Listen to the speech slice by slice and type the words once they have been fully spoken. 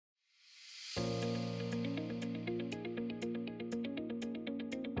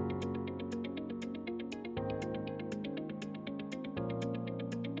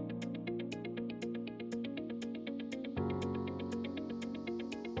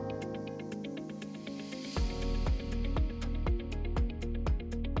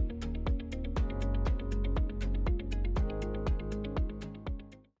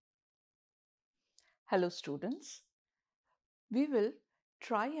Hello students, we will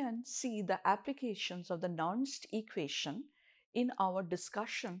try and see the applications of the Nernst equation in our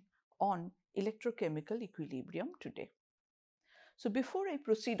discussion on electrochemical equilibrium today. So before I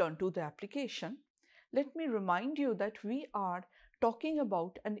proceed on to the application, let me remind you that we are talking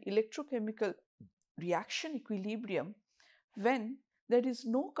about an electrochemical reaction equilibrium when there is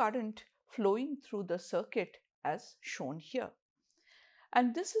no current flowing through the circuit as shown here.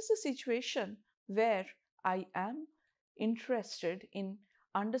 And this is a situation where I am interested in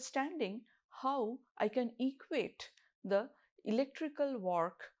understanding how I can equate the electrical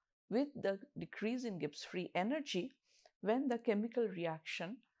work with the decrease in Gibbs free energy when the chemical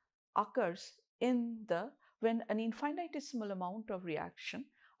reaction occurs when an infinitesimal amount of reaction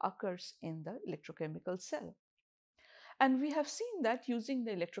occurs in the electrochemical cell. And we have seen that using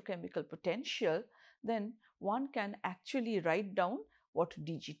the electrochemical potential, then one can actually write down what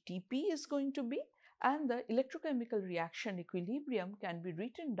dGTP is going to be, and the electrochemical reaction equilibrium can be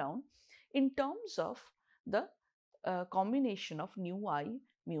written down in terms of the combination of mu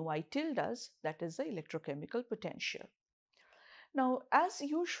I tildes, that is the electrochemical potential. Now, as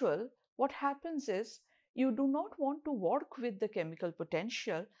usual, what happens is you do not want to work with the chemical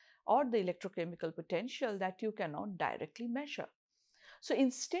potential or the electrochemical potential that you cannot directly measure. So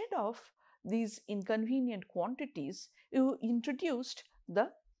instead of these inconvenient quantities, you introduced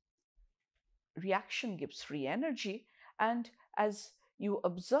the reaction Gibbs free energy, and as you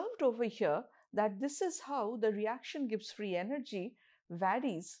observed over here that this is how the reaction Gibbs free energy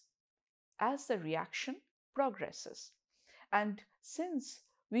varies as the reaction progresses. And since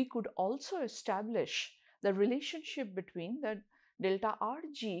we could also establish the relationship between the delta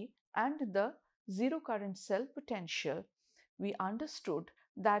Rg and the zero current cell potential, we understood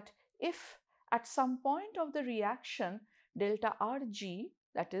that if at some point of the reaction delta Rg,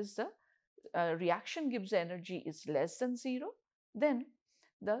 that is the reaction Gibbs energy, is less than 0, then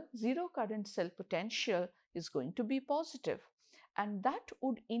the zero current cell potential is going to be positive, and that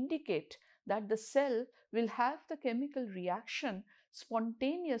would indicate that the cell will have the chemical reaction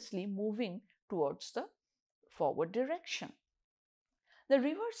spontaneously moving towards the forward direction. The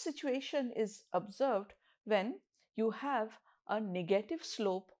reverse situation is observed when you have a negative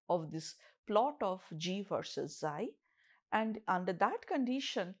slope of this plot of G versus Xi, and under that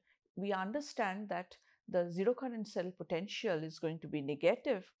condition we understand that the zero current cell potential is going to be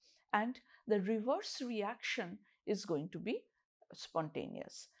negative and the reverse reaction is going to be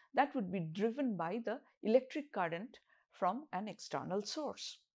spontaneous. That would be driven by the electric current from an external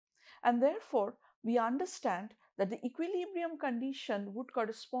source. And therefore, we understand that the equilibrium condition would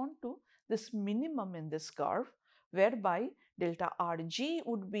correspond to this minimum in this curve, whereby delta Rg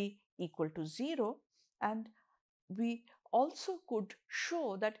would be equal to 0, and we also could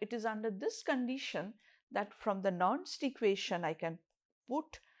show that it is under this condition that from the Nernst equation I can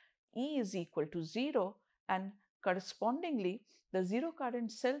put E is equal to 0, and correspondingly the zero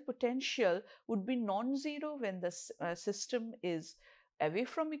current cell potential would be non-zero when the system is away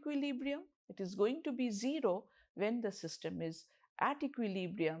from equilibrium. It is going to be 0 when the system is at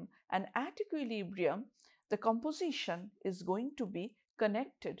equilibrium, and at equilibrium the composition is going to be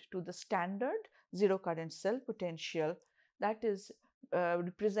connected to the standard zero current cell potential that is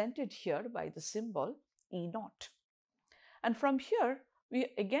represented here by the symbol E0. And from here we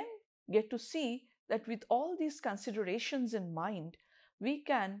again get to see that with all these considerations in mind, we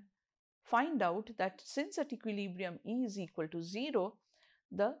can find out that since at equilibrium E is equal to 0,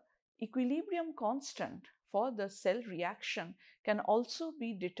 the equilibrium constant for the cell reaction can also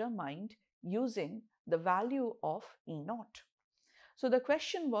be determined using the value of E0. So the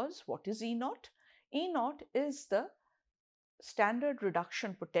question was, what is E0? E0 is the standard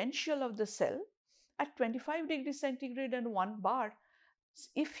reduction potential of the cell at 25 degrees centigrade and 1 bar.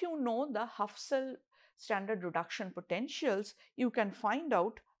 If you know the half cell standard reduction potentials, you can find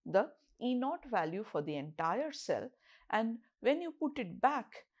out the E0 value for the entire cell, and when you put it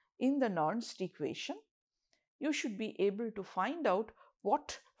back in the Nernst equation, you should be able to find out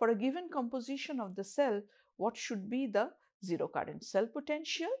what, for a given composition of the cell, what should be the zero current cell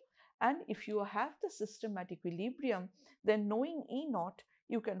potential. And if you have the system at equilibrium, then knowing E0,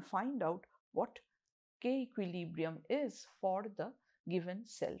 you can find out what K equilibrium is for the given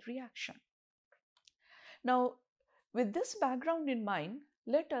cell reaction. Now, with this background in mind,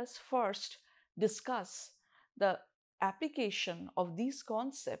 let us first discuss the application of these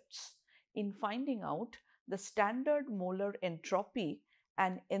concepts in finding out the standard molar entropy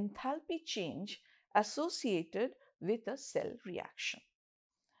and enthalpy change associated with a cell reaction.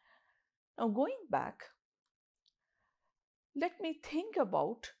 Now, going back, let me think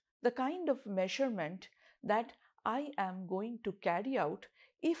about the kind of measurement that I am going to carry out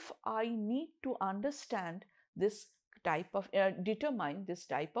if I need to understand this determine this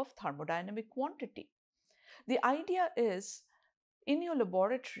type of thermodynamic quantity. The idea is, in your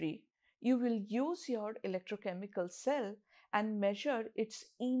laboratory, you will use your electrochemical cell and measure its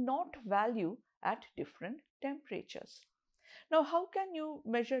E0 value at different temperatures. Now, how can you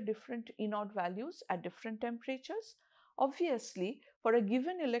measure different E0 values at different temperatures? Obviously, for a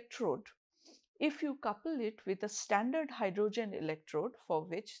given electrode, if you couple it with a standard hydrogen electrode for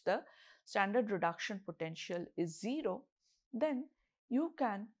which the standard reduction potential is 0, then you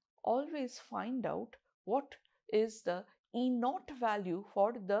can always find out what is the E0 value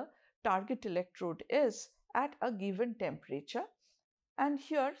for the target electrode is at a given temperature. And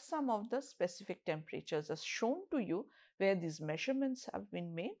here some of the specific temperatures are shown to you where these measurements have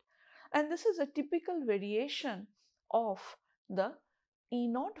been made. And this is a typical variation of the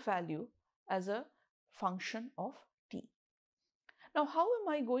E0 value as a function of T. Now, how am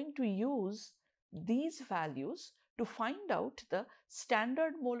I going to use these values to find out the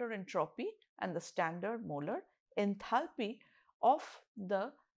standard molar entropy and the standard molar enthalpy of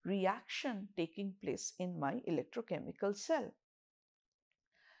the reaction taking place in my electrochemical cell?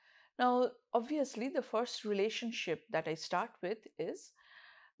 Now, obviously, the first relationship that I start with is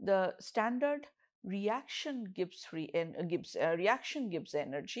the standard reaction gives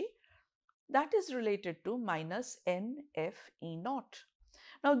energy, that is related to minus NFE0.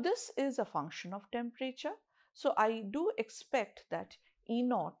 Now, this is a function of temperature, so I do expect that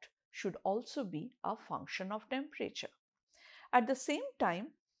E0 should also be a function of temperature. At the same time,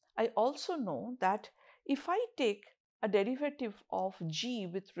 I also know that if I take a derivative of G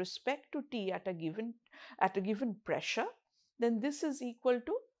with respect to T at a given pressure, then this is equal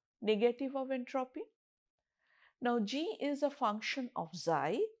to negative of entropy. Now, G is a function of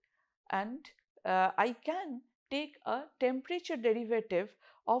xi, and I can take a temperature derivative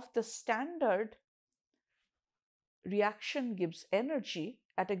of the standard reaction gives energy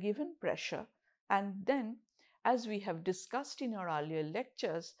at a given pressure, and then, as we have discussed in our earlier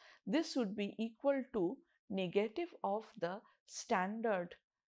lectures, this would be equal to negative of the standard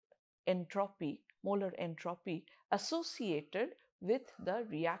entropy, molar entropy associated with the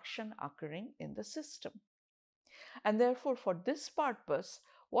reaction occurring in the system. And therefore, for this purpose,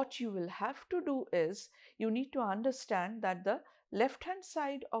 what you will have to do is you need to understand that the left hand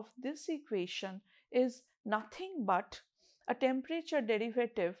side of this equation is nothing but a temperature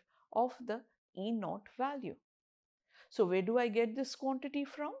derivative of the E0 value. So, where do I get this quantity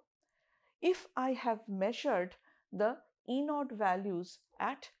from? If I have measured the E0 values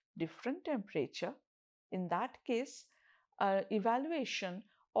at different temperature, in that case, evaluation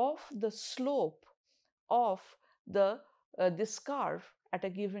of the slope of this curve at a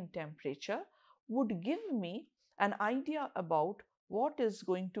given temperature would give me an idea about what is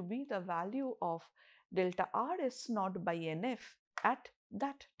going to be the value of delta RS0 by NF at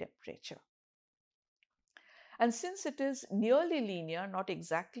that temperature. And since it is nearly linear, not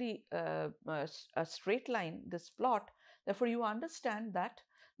exactly a straight line, this plot, therefore you understand that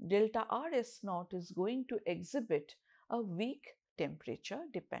delta RS0 is going to exhibit a weak temperature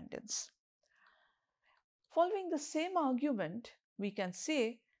dependence. Following the same argument, we can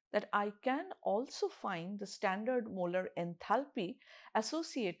say that I can also find the standard molar enthalpy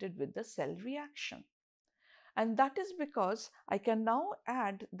associated with the cell reaction. And that is because I can now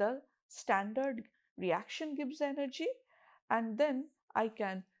add the standard reaction gives energy, and then I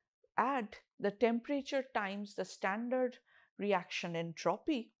can add the temperature times the standard reaction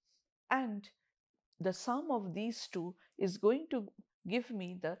entropy, and the sum of these two is going to give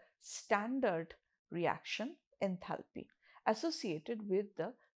me the standard reaction enthalpy associated with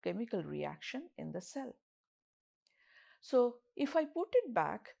the chemical reaction in the cell. So, if I put it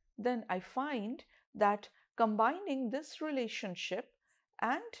back, then I find that combining this relationship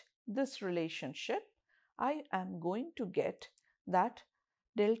and this relationship, I am going to get that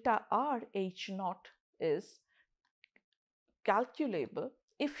delta RH0 is calculable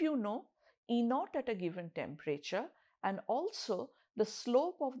if you know E0 at a given temperature and also the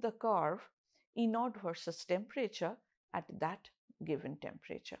slope of the curve E0 versus temperature at that given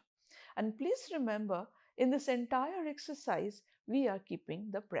temperature. And please remember, in this entire exercise, we are keeping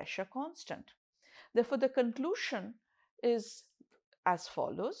the pressure constant. Therefore, the conclusion is as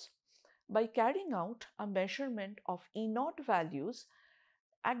follows. By carrying out a measurement of E0 values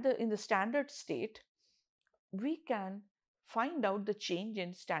in the standard state, we can find out the change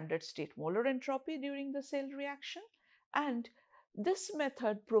in standard state molar entropy during the cell reaction, and this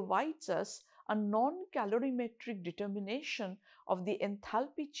method provides us a non-calorimetric determination of the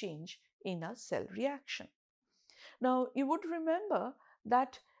enthalpy change in a cell reaction. Now, you would remember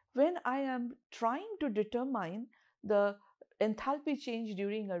that when I am trying to determine the enthalpy change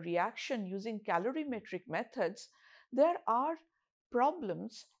during a reaction using calorimetric methods, there are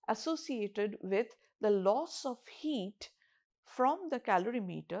problems associated with the loss of heat from the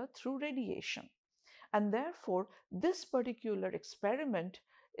calorimeter through radiation. And therefore, this particular experiment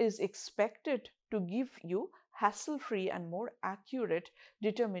is expected to give you hassle-free and more accurate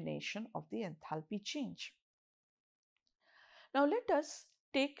determination of the enthalpy change. Now let us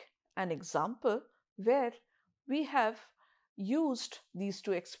take an example where we have used these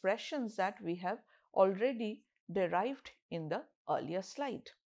two expressions that we have already derived in the earlier slide.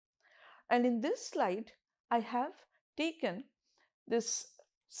 And in this slide, I have taken this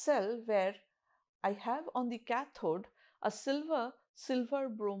cell where I have on the cathode a silver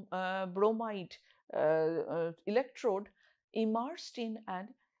bromide electrode immersed in an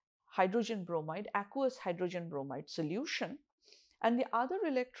hydrogen bromide, aqueous hydrogen bromide solution, and the other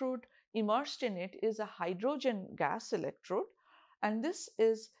electrode immersed in it is a hydrogen gas electrode, and this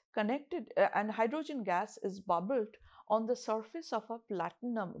is connected and hydrogen gas is bubbled on the surface of a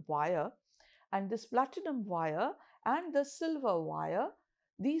platinum wire, and this platinum wire and the silver wire,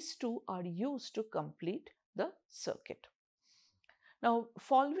 these two are used to complete the circuit. Now,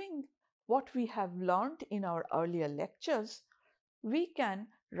 following what we have learned in our earlier lectures, we can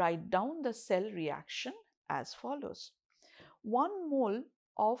write down the cell reaction as follows. 1 mole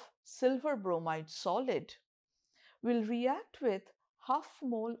of silver bromide solid will react with half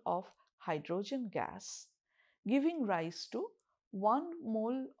mole of hydrogen gas, giving rise to 1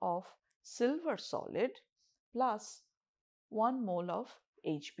 mole of silver solid plus 1 mole of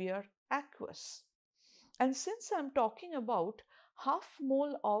HBr aqueous. And since I'm talking about half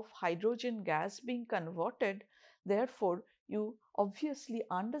mole of hydrogen gas being converted, therefore you obviously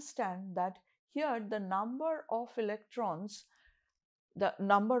understand that here the number of electrons, the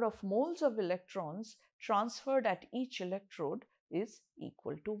number of moles of electrons transferred at each electrode is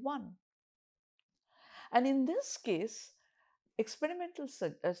equal to 1. And in this case, experimental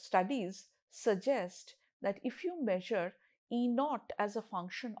studies suggest that if you measure E naught as a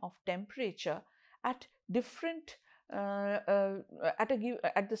function of temperature at different at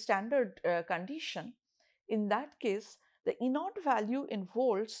the standard condition, in that case the E naught value in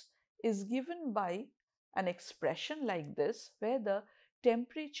volts is given by an expression like this, where the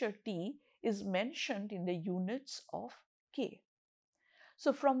temperature T is mentioned in the units of K.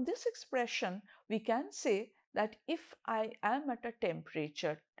 So from this expression we can say that if I am at a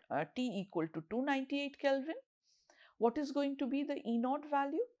temperature T equal to 298 Kelvin, what is going to be the E naught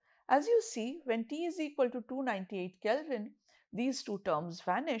value? As you see, when T is equal to 298 Kelvin, these two terms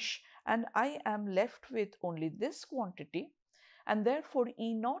vanish and I am left with only this quantity, and therefore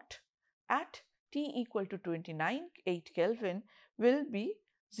E naught at T equal to 298 Kelvin will be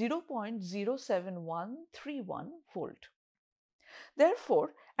 0.07131 volt.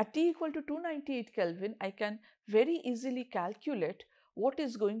 Therefore, at T equal to 298 Kelvin, I can very easily calculate what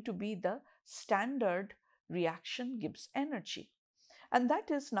is going to be the standard reaction Gibbs energy. And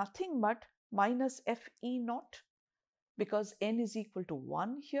that is nothing but minus Fe naught, because n is equal to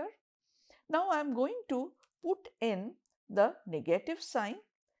 1 here. Now I am going to put in the negative sign,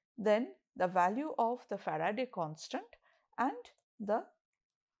 then the value of the Faraday constant and the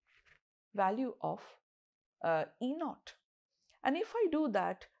value of E naught. And if I do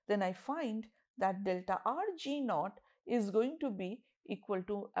that, then I find that delta Rg naught is going to be equal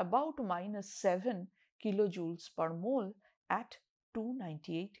to about minus 7 kilojoules per mole at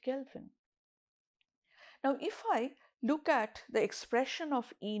 298 Kelvin. Now, if I look at the expression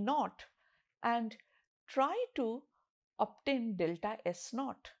of E naught and try to obtain delta S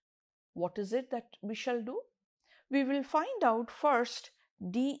naught, what is it that we shall do? We will find out first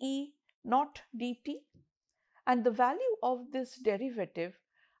dE naught dt, and the value of this derivative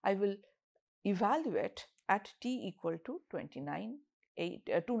I will evaluate at T equal to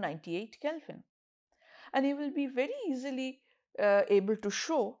 298 Kelvin. And you will be very easily able to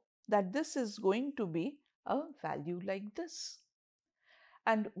show that this is going to be a value like this.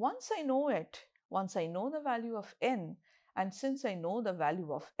 And once I know it, once I know the value of n, and since I know the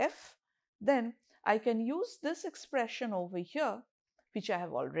value of F, then I can use this expression over here, which I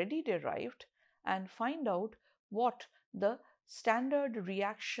have already derived, and find out what the standard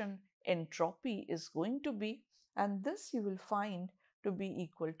reaction entropy is going to be, and this you will find to be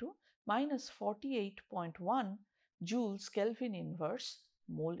equal to minus 48.1 joules Kelvin inverse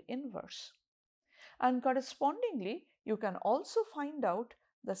mole inverse. And correspondingly, you can also find out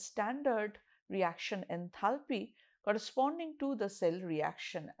the standard reaction enthalpy corresponding to the cell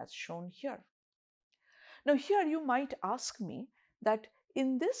reaction as shown here. Now here you might ask me that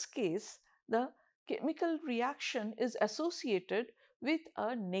in this case the chemical reaction is associated with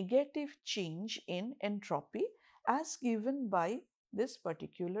a negative change in entropy as given by this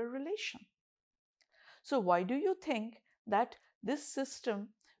particular relation. So why do you think that this system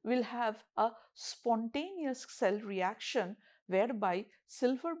will have a spontaneous cell reaction whereby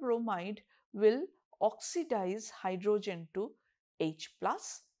silver bromide will oxidize hydrogen to H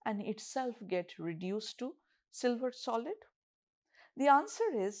plus and itself get reduced to silver solid? The answer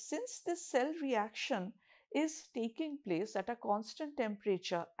is, since this cell reaction is taking place at a constant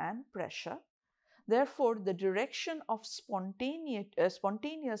temperature and pressure, therefore the direction of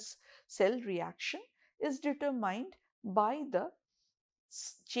spontaneous cell reaction is determined by the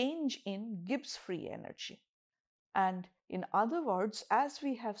change in Gibbs free energy. And in other words, as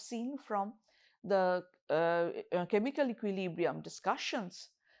we have seen from the chemical equilibrium discussions,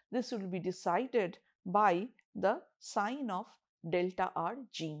 this will be decided by the sign of delta R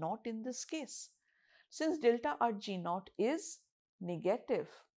G naught in this case. Since delta R G naught is negative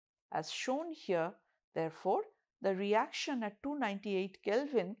as shown here, therefore the reaction at 298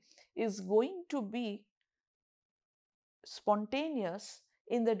 Kelvin is going to be spontaneous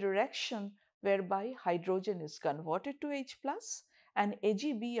in the direction whereby hydrogen is converted to H plus and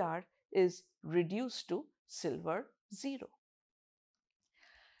AgBr is reduced to silver 0.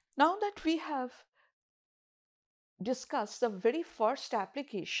 Now that we have discussed the very first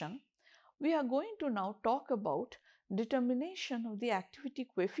application, we are going to now talk about determination of the activity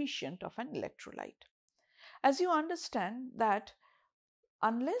coefficient of an electrolyte. As you understand that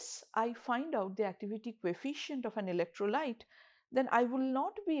unless I find out the activity coefficient of an electrolyte, then I will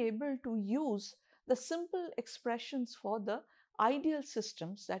not be able to use the simple expressions for the ideal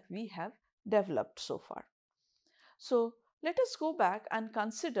systems that we have developed so far. So let us go back and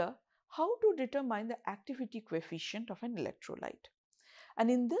consider how to determine the activity coefficient of an electrolyte. And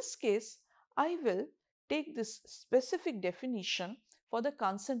in this case, I will take this specific definition for the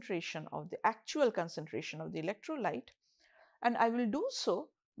concentration of the actual concentration of the electrolyte, and I will do so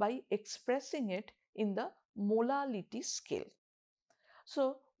by expressing it in the molality scale.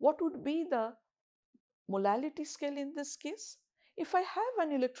 So what would be the molality scale in this case? If I have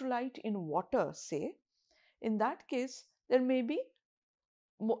an electrolyte in water, say, in that case there may be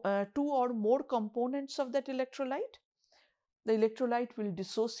 2 or more components of that electrolyte. The electrolyte will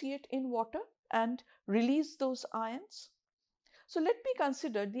dissociate in water and release those ions. So let me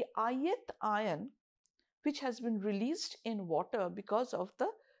consider the ith ion which has been released in water because of the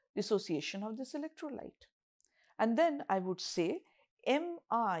dissociation of this electrolyte. And then I would say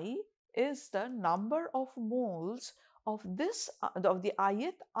Mi is the number of moles of the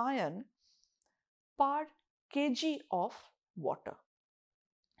ith ion per kg of water.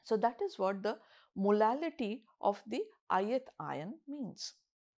 So that is what the molality of the ith ion means.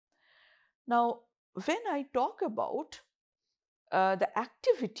 Now, when I talk about the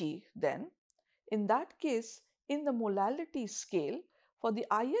activity, then in that case, in the molality scale, for the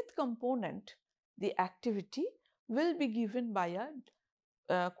ith component, the activity will be given by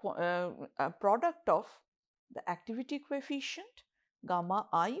a product of the activity coefficient gamma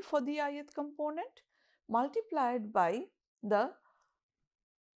I for the ith component multiplied by the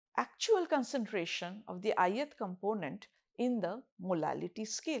actual concentration of the ith component in the molality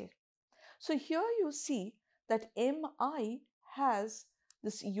scale. So here you see that Mi has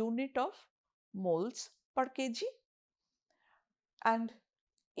this unit of moles per kg, and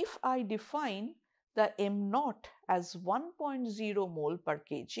if I define the M0 as 1.0 mole per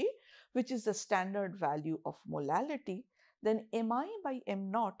kg, which is the standard value of molality, then Mi by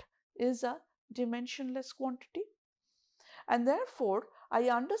M0 is a dimensionless quantity. And therefore, I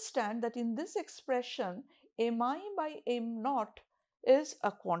understand that in this expression, Mi by M0 is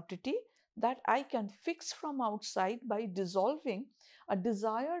a quantity that I can fix from outside by dissolving a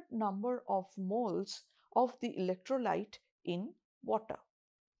desired number of moles of the electrolyte in water.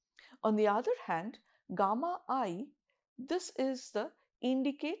 On the other hand, gamma I, this is the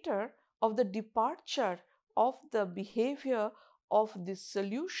indicator of the departure of the behavior of this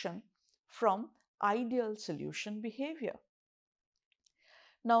solution from ideal solution behavior.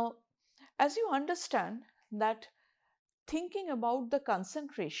 Now, as you understand that thinking about the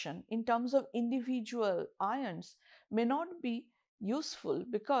concentration in terms of individual ions may not be useful,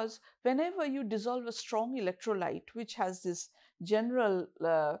 because whenever you dissolve a strong electrolyte which has this general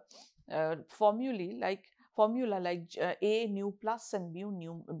formula like A nu plus and B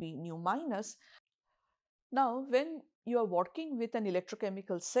nu minus, now when you are working with an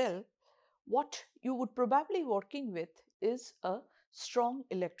electrochemical cell, what you would probably working with is a strong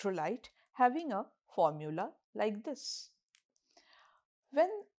electrolyte having a formula like this. When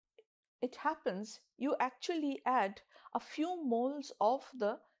it happens, you actually add a few moles of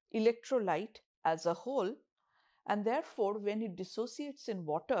the electrolyte as a whole, and therefore when it dissociates in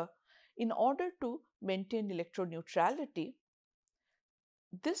water, in order to maintain electroneutrality,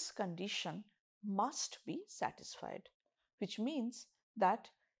 this condition must be satisfied, which means that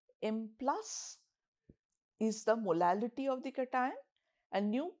M plus is the molality of the cation and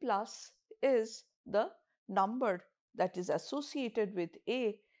nu plus is the number that is associated with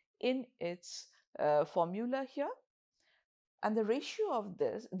A in its formula here, and the ratio of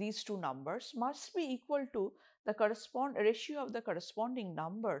these two numbers must be equal to the ratio of the corresponding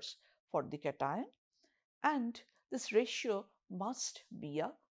numbers for the cation, and this ratio must be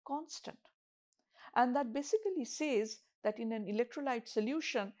a constant. And that basically says that in an electrolyte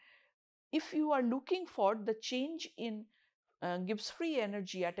solution, if you are looking for the change in Gibbs free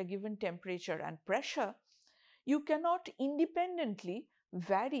energy at a given temperature and pressure, you cannot independently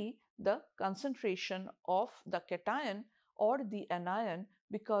vary the concentration of the cation or the anion,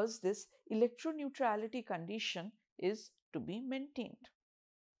 because this electroneutrality condition is to be maintained.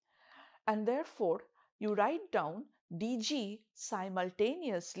 And therefore, you write down dG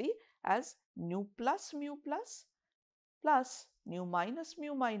simultaneously as nu plus mu plus plus mu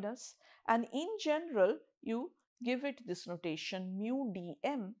minus, and in general you give it this notation mu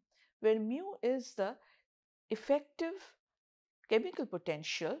dm, where mu is the effective chemical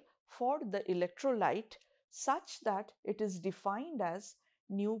potential for the electrolyte, such that it is defined as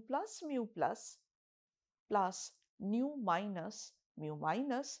nu plus mu plus plus nu minus mu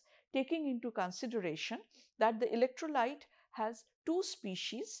minus, taking into consideration that the electrolyte has two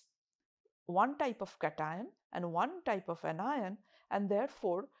species, one type of cation and one type of anion, and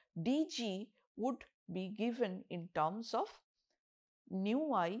therefore dG would be given in terms of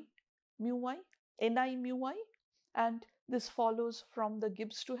nu I mu I, ni mu I, and this follows from the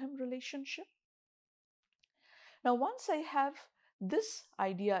Gibbs to Hem relationship. Now, once I have this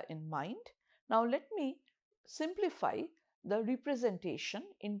idea in mind, now let me simplify the representation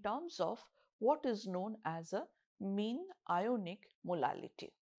in terms of what is known as a mean ionic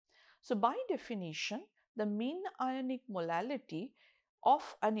molality. So, by definition, the mean ionic molality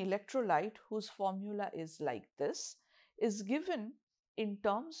of an electrolyte whose formula is like this is given in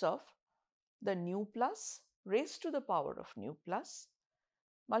terms of the nu plus raised to the power of nu plus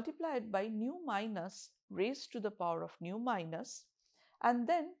multiplied by nu minus raised to the power of nu minus, and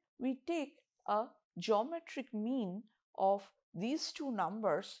then we take a geometric mean of these two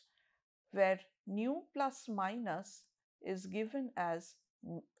numbers, where nu plus minus is given as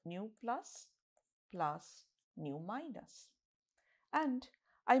nu plus plus nu minus, and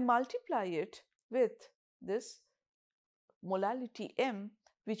I multiply it with this molality M,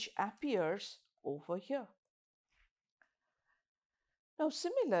 which appears over here. Now,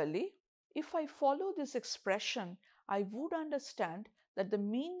 similarly, if I follow this expression, I would understand that the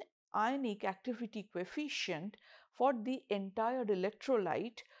mean ionic activity coefficient for the entire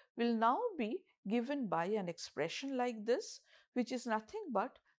electrolyte will now be given by an expression like this, which is nothing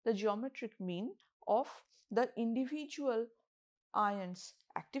but the geometric mean of the individual ions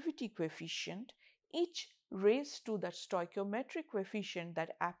activity coefficient, each raised to that stoichiometric coefficient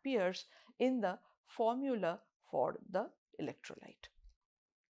that appears in the formula for the electrolyte.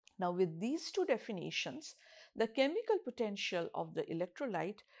 Now, with these two definitions, the chemical potential of the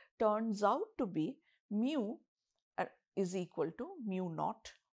electrolyte turns out to be mu is equal to mu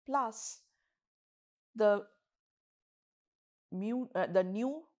naught plus the nu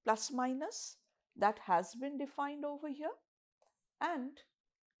plus minus that has been defined over here, and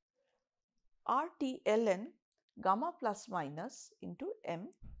RT ln gamma plus minus into M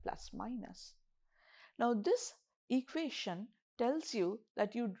plus minus. Now, this equation tells you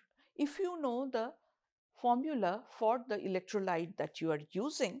that if you know the formula for the electrolyte that you are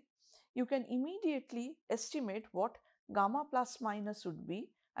using, you can immediately estimate what gamma plus minus would be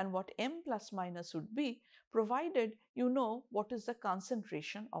and what M plus minus would be, provided you know what is the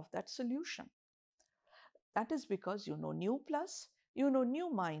concentration of that solution. That is because you know nu plus, you know nu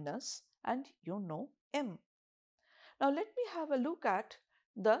minus, and you know M. Now, let me have a look at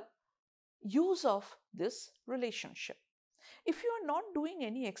the use of this relationship. If you are not doing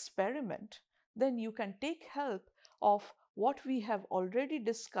any experiment, then you can take help of what we have already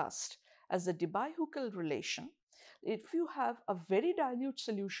discussed as the Debye-Huckel relation. If you have a very dilute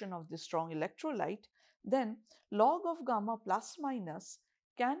solution of this strong electrolyte, then log of gamma plus minus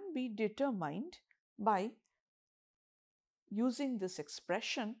can be determined by using this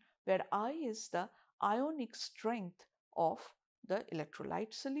expression where I is the ionic strength of the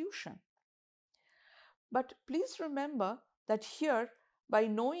electrolyte solution. But please remember that here, by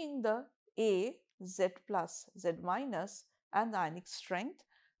knowing the A, Z plus, Z minus and the ionic strength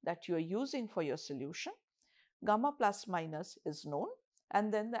that you are using for your solution, gamma plus minus is known,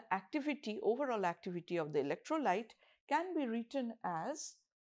 and then the activity, overall activity of the electrolyte can be written as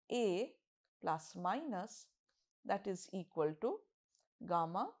A plus minus, that is equal to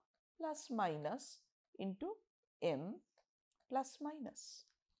gamma plus minus into M plus minus.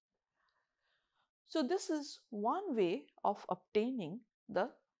 So this is one way of obtaining the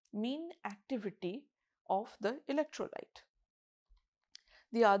mean activity of the electrolyte.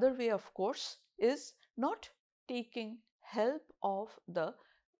 The other way, of course, is not taking help of the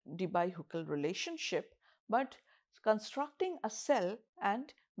Debye-Huckel relationship, but constructing a cell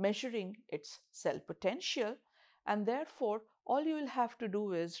and measuring its cell potential, and therefore all you will have to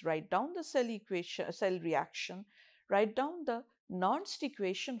do is write down the cell equation, cell reaction, write down the Nernst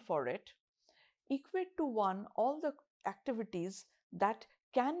equation for it, equate to 1 all the activities that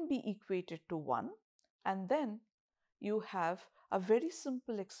can be equated to 1, and then you have a very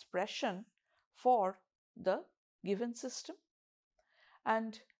simple expression for the given system.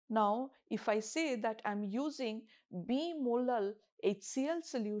 And now if I say that I'm using B-molal HCl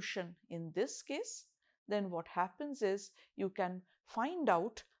solution in this case, then what happens is you can find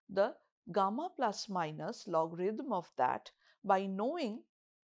out the gamma plus minus logarithm of that by knowing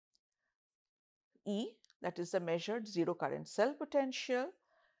E, that is the measured zero current cell potential,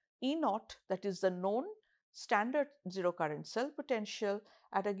 E naught, that is the known standard zero current cell potential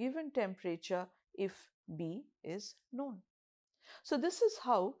at a given temperature if B is known. So this is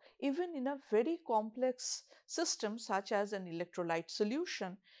how, even in a very complex system such as an electrolyte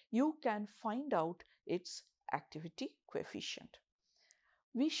solution, you can find out its activity coefficient.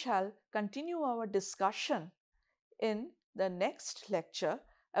 We shall continue our discussion in the next lecture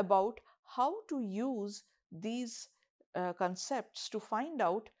about how to use these concepts to find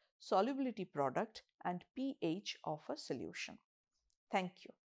out solubility product and pH of a solution. Thank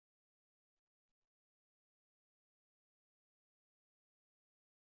you.